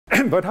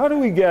But how do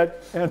we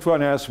get,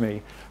 Antoine asked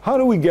me, how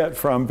do we get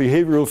from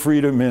behavioral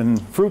freedom in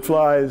fruit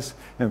flies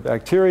and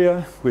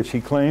bacteria, which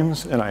he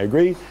claims, and I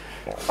agree,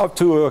 up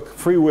to a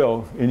free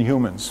will in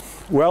humans?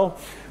 Well,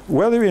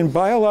 whether in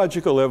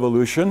biological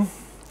evolution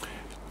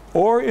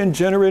or in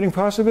generating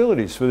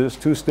possibilities for this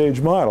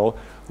two-stage model,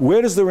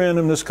 where does the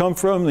randomness come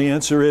from? The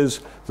answer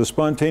is the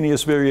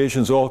spontaneous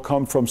variations all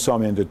come from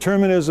some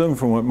indeterminism,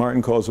 from what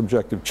Martin calls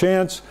objective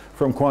chance,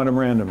 from quantum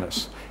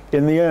randomness.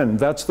 In the end,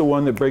 that's the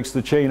one that breaks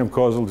the chain of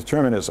causal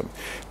determinism.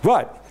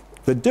 But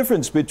the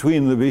difference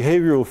between the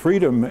behavioral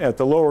freedom at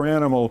the lower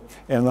animal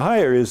and the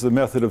higher is the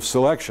method of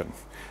selection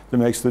that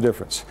makes the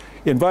difference.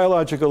 In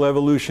biological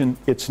evolution,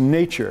 it's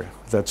nature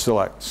that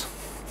selects.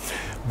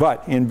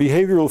 But in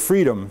behavioral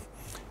freedom,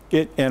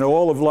 and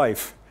all of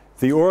life,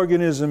 the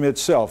organism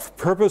itself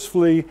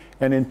purposefully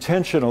and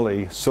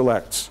intentionally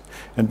selects.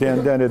 And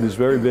Dan Dennett is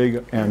very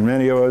big, and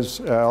many of us,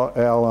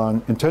 Al,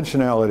 on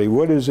intentionality.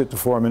 What is it to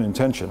form an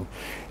intention?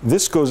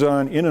 This goes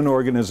on in an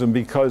organism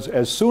because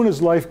as soon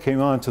as life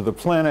came onto the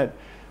planet,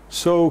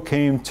 so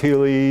came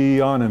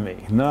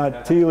teleonomy.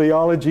 Not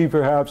teleology,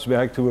 perhaps,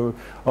 back to an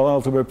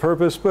ultimate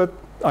purpose, but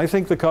I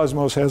think the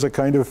cosmos has a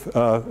kind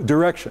of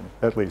direction,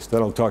 at least,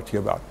 that I'll talk to you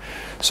about.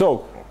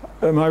 So,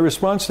 my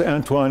response to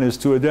Antoine is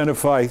to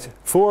identify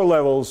 4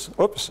 levels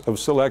of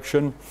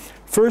selection.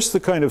 First, the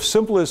kind of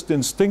simplest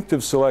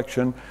instinctive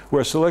selection,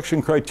 where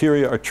selection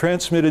criteria are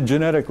transmitted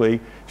genetically,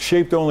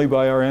 shaped only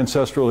by our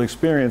ancestral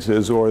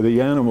experiences or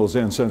the animal's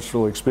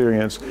ancestral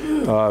experience.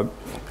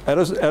 At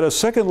a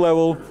second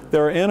level,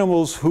 there are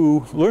animals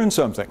who learn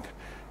something,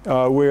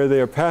 where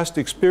their past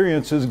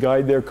experiences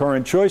guide their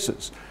current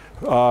choices.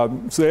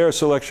 Their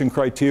selection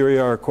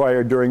criteria are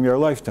acquired during their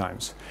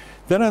lifetimes.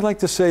 Then I'd like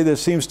to say there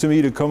seems to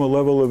me to come a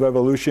level of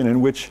evolution in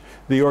which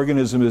the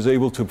organism is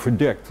able to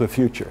predict the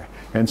future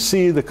and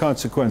see the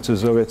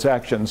consequences of its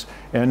actions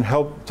and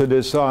help to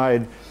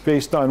decide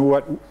based on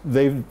what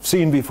they've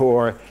seen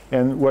before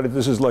and what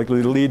this is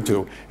likely to lead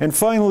to. And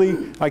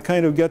finally, I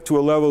kind of get to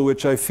a level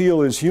which I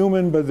feel is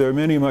human, but there are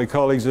many of my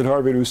colleagues at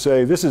Harvard who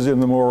say this is in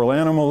the moral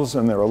animals,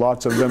 and there are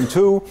lots of them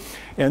too.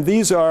 And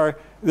these are,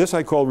 this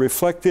I call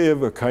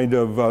reflective, a kind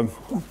of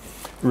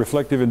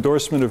reflective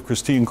endorsement of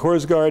Christine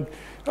Korsgaard,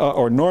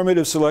 or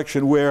normative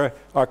selection, where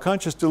our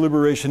conscious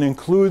deliberation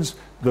includes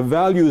the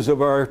values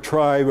of our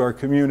tribe, our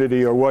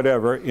community, or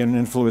whatever in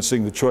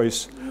influencing the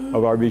choice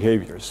of our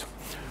behaviors.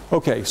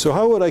 Okay, so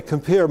how would I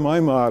compare my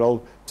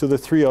model to the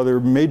 3 other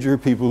major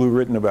people who've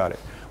written about it?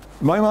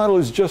 My model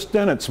is just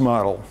Dennett's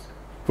model,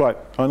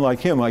 but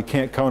unlike him, I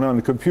can't count on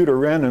the computer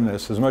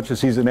randomness as much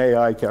as he's an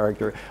AI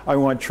character. I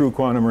want true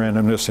quantum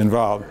randomness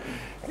involved.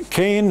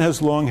 Kane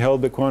has long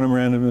held that quantum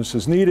randomness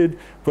is needed,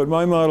 but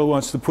my model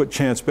wants to put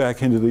chance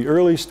back into the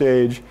early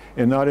stage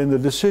and not in the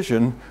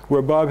decision,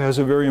 where Bob has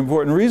a very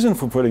important reason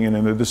for putting it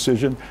in the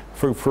decision,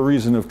 for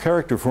reason of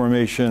character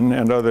formation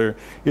and other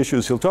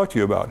issues he'll talk to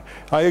you about.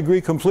 I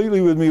agree completely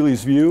with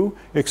Mealy's view,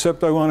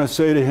 except I want to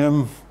say to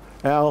him,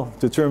 Al,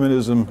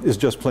 determinism is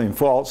just plain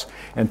false.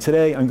 And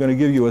today I'm going to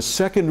give you a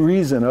second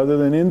reason other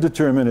than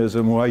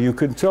indeterminism why you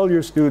could tell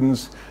your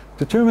students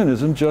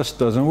determinism just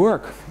doesn't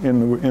work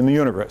in the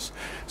universe.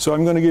 So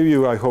I'm going to give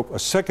you, I hope, a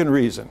second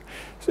reason.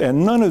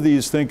 And none of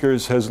these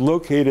thinkers has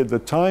located the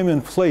time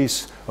and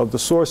place of the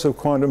source of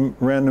quantum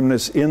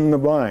randomness in the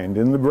mind,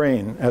 in the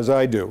brain, as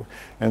I do.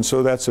 And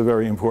so that's a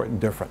very important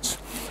difference.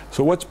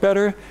 So what's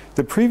better?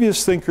 The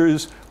previous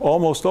thinkers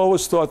almost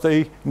always thought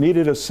they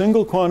needed a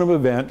single quantum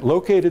event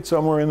located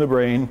somewhere in the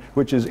brain,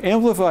 which is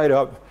amplified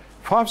up,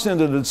 pops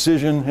into the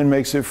decision, and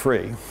makes it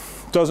free.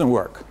 Doesn't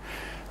work.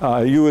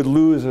 You would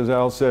lose, as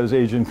Al says,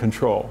 agent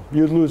control.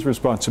 You'd lose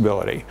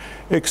responsibility,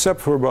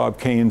 except for Bob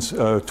Kane's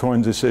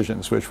torn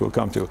decisions, which we'll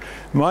come to.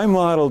 My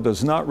model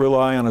does not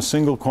rely on a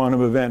single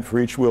quantum event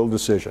for each will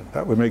decision.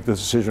 That would make the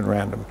decision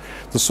random.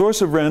 The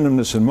source of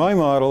randomness in my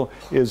model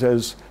is,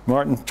 as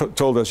Martin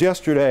told us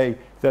yesterday,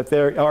 that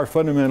there are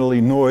fundamentally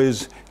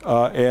noise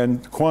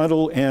and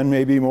quantal and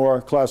maybe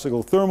more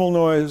classical thermal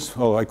noise,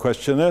 oh, I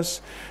question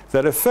this,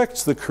 that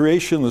affects the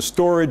creation, the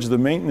storage, the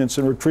maintenance,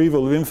 and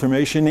retrieval of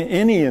information in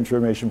any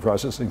information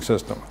processing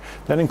system.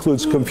 That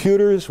includes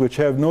computers, which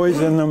have noise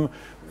in them,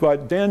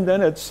 but Dan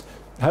Dennett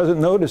hasn't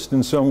noticed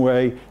in some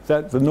way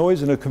that the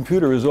noise in a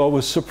computer is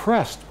always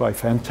suppressed by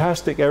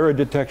fantastic error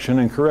detection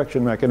and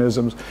correction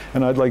mechanisms.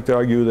 And I'd like to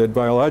argue that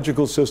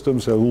biological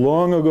systems have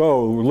long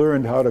ago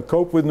learned how to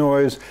cope with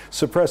noise,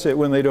 suppress it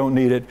when they don't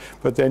need it,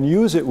 but then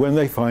use it when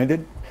they find it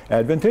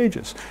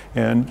advantageous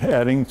and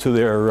adding to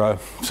their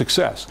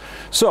success.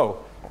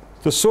 So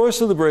the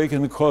source of the break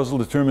in the causal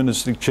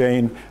deterministic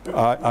chain,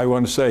 I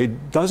want to say,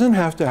 doesn't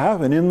have to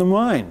happen in the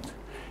mind.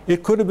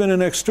 It could have been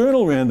an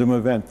external random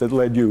event that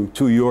led you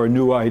to your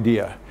new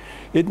idea.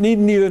 It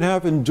needn't even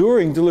happen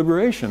during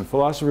deliberation.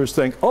 Philosophers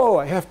think, oh,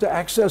 I have to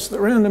access the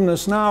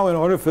randomness now in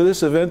order for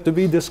this event to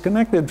be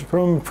disconnected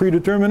from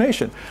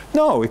predetermination.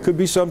 No, it could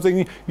be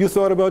something you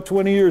thought about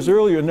 20 years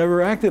earlier and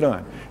never acted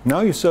on. Now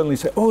you suddenly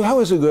say, oh, that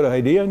was a good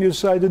idea, and you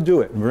decide to do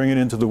it and bring it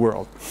into the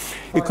world.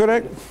 It could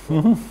act. 5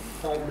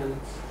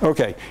 minutes.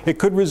 Okay, it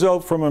could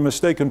result from a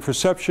mistaken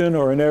perception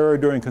or an error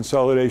during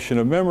consolidation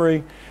of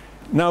memory.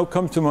 Now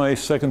come to my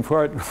second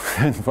part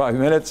in 5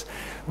 minutes.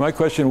 My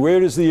question, where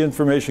does the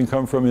information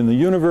come from in the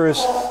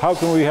universe? How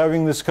can we be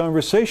having this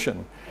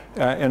conversation?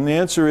 And the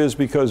answer is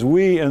because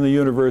we and the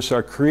universe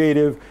are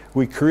creative.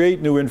 We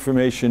create new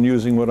information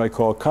using what I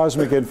call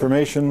cosmic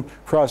information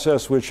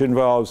process, which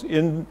involves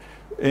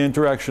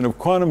interaction of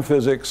quantum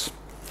physics.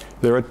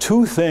 There are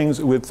two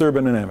things with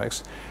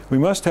thermodynamics. We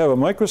must have a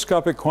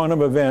microscopic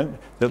quantum event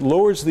that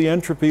lowers the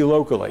entropy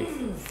locally,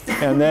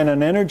 and then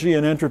an energy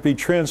and entropy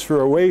transfer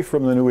away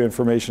from the new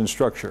information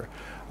structure.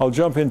 I'll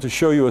jump in to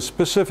show you a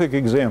specific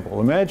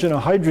example. Imagine a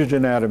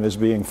hydrogen atom is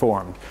being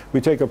formed.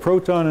 We take a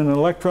proton and an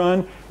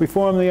electron, we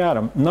form the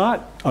atom.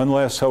 Not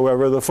unless,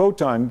 however, the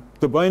photon,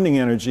 the binding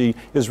energy,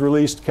 is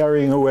released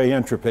carrying away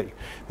entropy.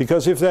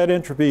 Because if that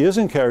entropy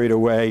isn't carried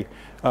away,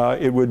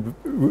 it would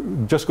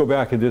just go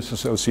back and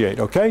disassociate,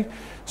 okay?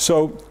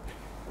 So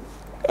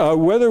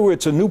whether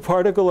it's a new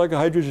particle like a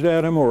hydrogen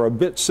atom or a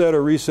bit set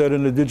or reset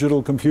in a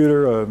digital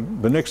computer,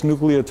 the next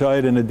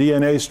nucleotide in a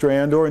DNA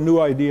strand, or a new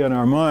idea in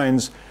our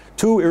minds,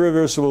 two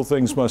irreversible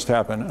things must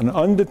happen. An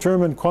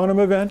undetermined quantum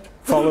event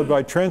followed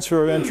by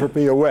transfer of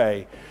entropy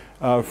away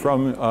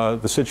from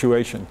the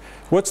situation.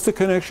 What's the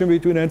connection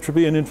between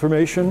entropy and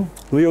information?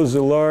 Leo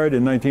Szilard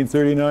in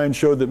 1939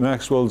 showed that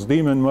Maxwell's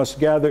demon must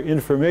gather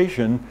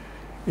information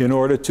in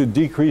order to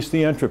decrease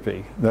the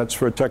entropy. That's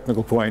for a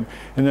technical point.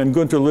 And then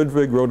Günter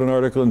Ludwig wrote an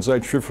article in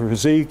Zeitschrift für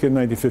Physik in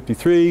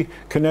 1953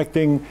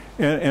 connecting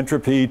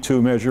entropy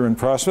to measure and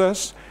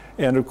process.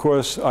 And of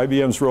course,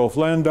 IBM's Rolf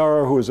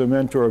Landauer, who is a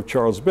mentor of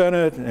Charles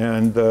Bennett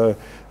and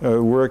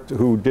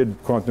who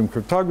did quantum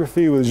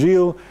cryptography with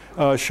Gilles,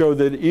 showed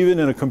that even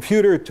in a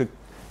computer, to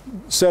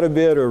set a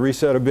bit or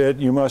reset a bit,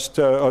 you must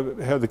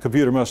the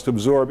computer must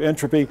absorb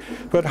entropy.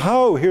 But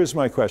how, here's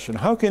my question,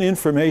 how can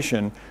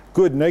information,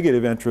 good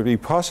negative entropy,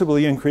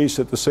 possibly increase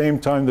at the same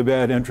time the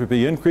bad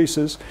entropy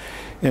increases?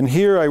 And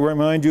here I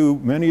remind you,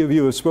 many of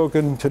you have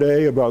spoken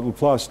today about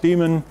Laplace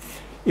demon.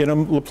 In a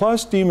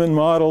Laplace demon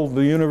model,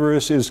 the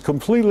universe is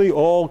completely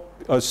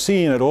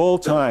seen at all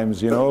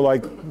times, you know,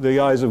 like the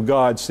eyes of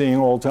God seeing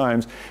all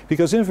times,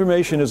 because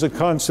information is a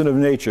constant of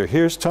nature.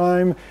 Here's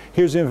time,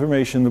 here's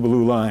information, the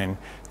blue line.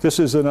 This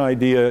is an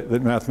idea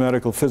that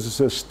mathematical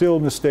physicists still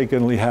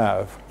mistakenly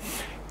have.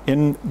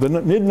 In the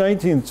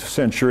mid-19th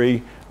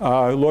century,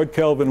 Lord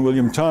Kelvin,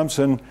 William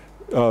Thompson,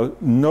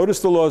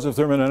 noticed the laws of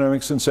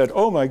thermodynamics and said,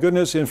 oh my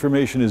goodness,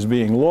 information is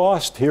being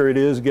lost. Here it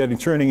is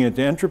turning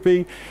into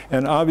entropy.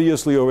 And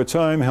obviously over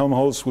time,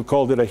 Helmholtz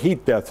called it a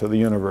heat death of the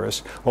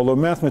universe. Although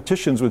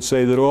mathematicians would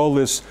say that all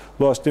this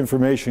lost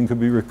information could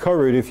be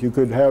recovered if you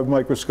could have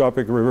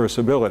microscopic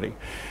reversibility.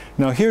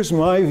 Now here's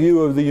my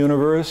view of the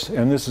universe,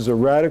 and this is a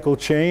radical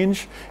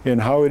change in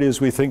how it is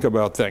we think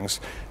about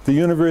things. The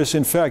universe,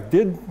 in fact,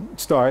 did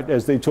start,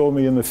 as they told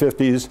me in the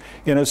 50s,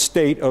 in a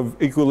state of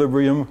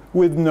equilibrium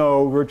with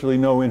virtually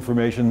no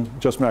information,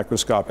 just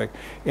macroscopic.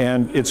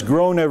 And it's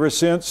grown ever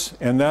since,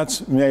 and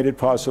that's made it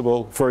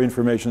possible for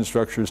information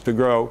structures to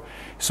grow.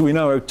 So we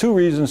now have two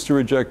reasons to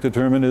reject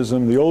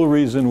determinism. The old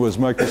reason was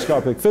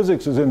microscopic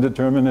physics is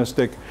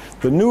indeterministic.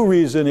 The new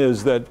reason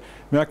is that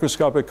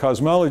macroscopic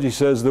cosmology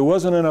says there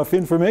wasn't enough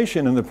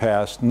information in the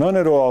past, none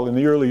at all in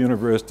the early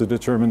universe, to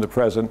determine the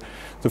present.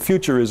 The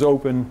future is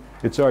open.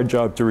 It's our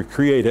job to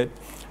recreate it.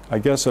 I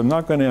guess I'm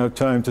not going to have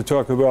time to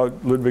talk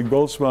about Ludwig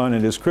Boltzmann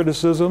and his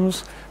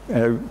criticisms,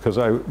 because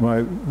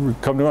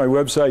come to my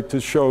website to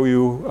show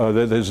you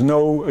that there's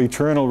no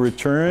eternal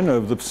return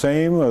of the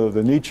same, of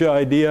the Nietzsche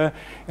idea,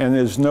 and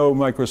there's no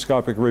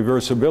microscopic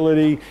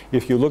reversibility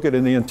if you look at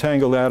the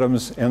entangled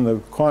atoms and the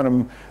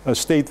quantum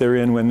state they're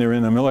in when they're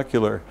in a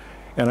molecular.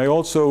 And I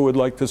also would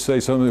like to say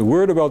a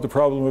word about the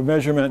problem of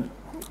measurement,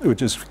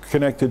 which is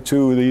connected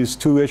to these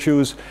two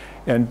issues,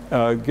 and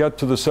get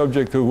to the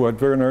subject of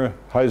what Werner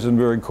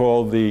Heisenberg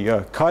called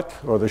the cut,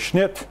 or the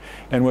Schnitt,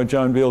 and what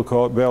John Bell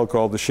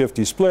called the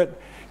Shifty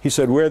Split. He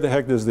said, where the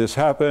heck does this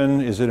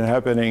happen? Is it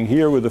happening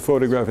here with a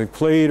photographic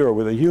plate, or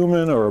with a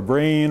human, or a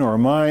brain, or a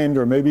mind,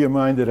 or maybe a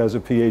mind that has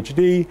a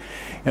PhD?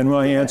 And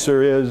my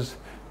answer is,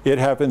 it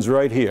happens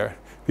right here.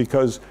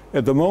 Because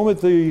at the moment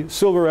the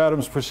silver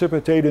atoms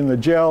precipitate in the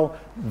gel,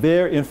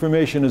 their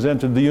information has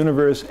entered the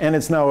universe, and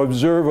it's now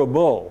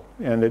observable.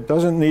 And it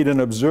doesn't need an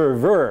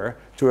observer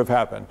to have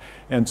happened.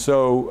 And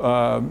so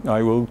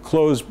I will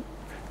close,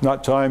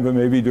 not time, but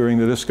maybe during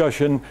the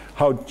discussion,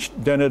 how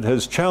Dennett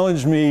has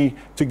challenged me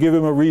to give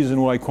him a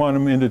reason why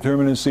quantum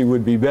indeterminacy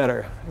would be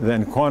better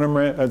than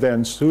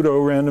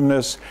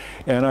pseudo-randomness.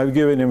 And I've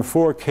given him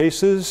 4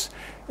 cases,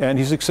 and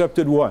he's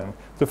accepted 1.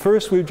 The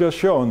first we've just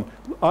shown.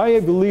 I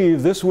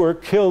believe this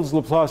work kills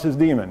Laplace's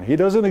demon. He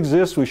doesn't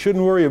exist. We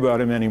shouldn't worry about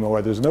him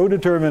anymore. There's no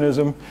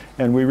determinism,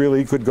 and we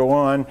really could go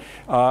on.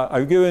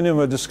 I've given him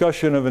a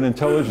discussion of an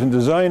intelligent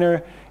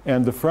designer,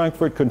 and the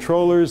Frankfurt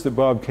controllers that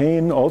Bob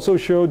Kane also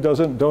showed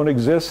don't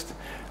exist.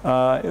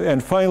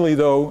 And finally,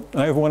 though,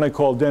 I have one I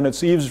call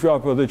Dennett's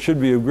eavesdropper that should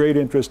be of great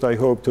interest, I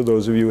hope, to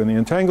those of you in the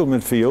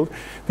entanglement field,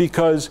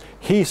 because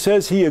he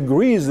says he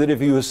agrees that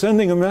if he was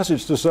sending a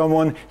message to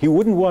someone, he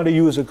wouldn't want to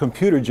use a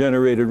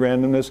computer-generated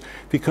randomness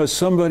because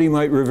somebody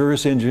might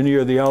reverse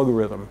engineer the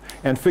algorithm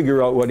and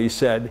figure out what he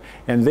said.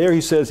 And there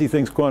he says he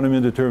thinks quantum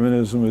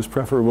indeterminism is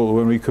preferable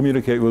when we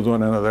communicate with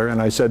one another.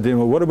 And I said to him,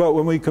 well, what about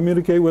when we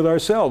communicate with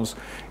ourselves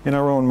in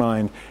our own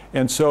mind?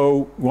 And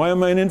so, why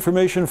am I an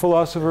information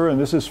philosopher? And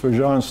this is for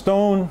John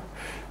Stone.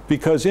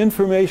 Because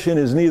information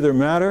is neither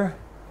matter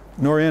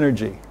nor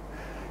energy.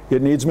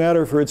 It needs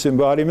matter for its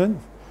embodiment.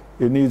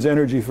 It needs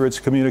energy for its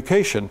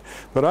communication.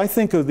 But I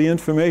think of the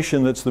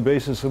information that's the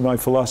basis of my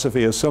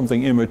philosophy as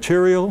something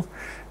immaterial,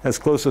 as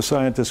close as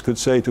scientists could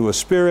say to a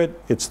spirit.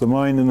 It's the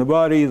mind in the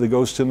body, the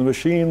ghost in the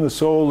machine, the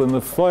soul in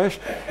the flesh.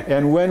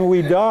 And when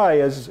we die,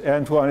 as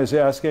Antoine is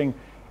asking,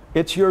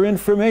 it's your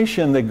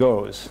information that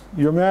goes.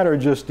 Your matter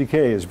just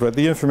decays, but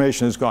the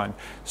information is gone.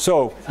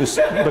 So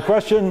the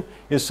question,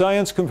 is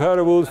science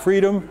compatible with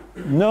freedom?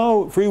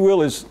 No, free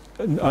will is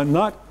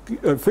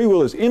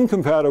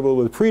incompatible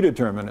with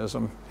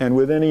predeterminism and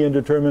with any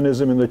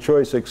indeterminism in the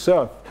choice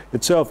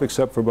itself,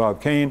 except for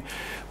Bob Kane.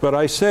 But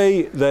I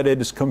say that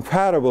it is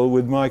compatible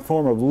with my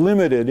form of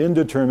limited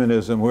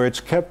indeterminism, where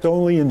it's kept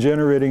only in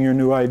generating your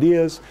new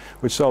ideas,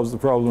 which solves the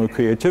problem of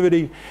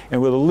creativity,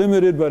 and with a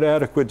limited but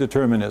adequate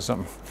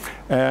determinism.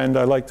 And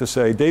I like to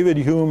say, David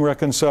Hume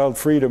reconciled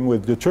freedom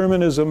with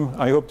determinism.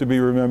 I hope to be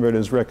remembered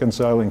as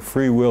reconciling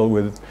free will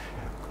with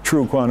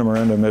true quantum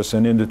randomness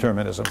and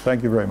indeterminism.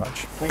 Thank you very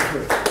much. Thank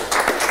you.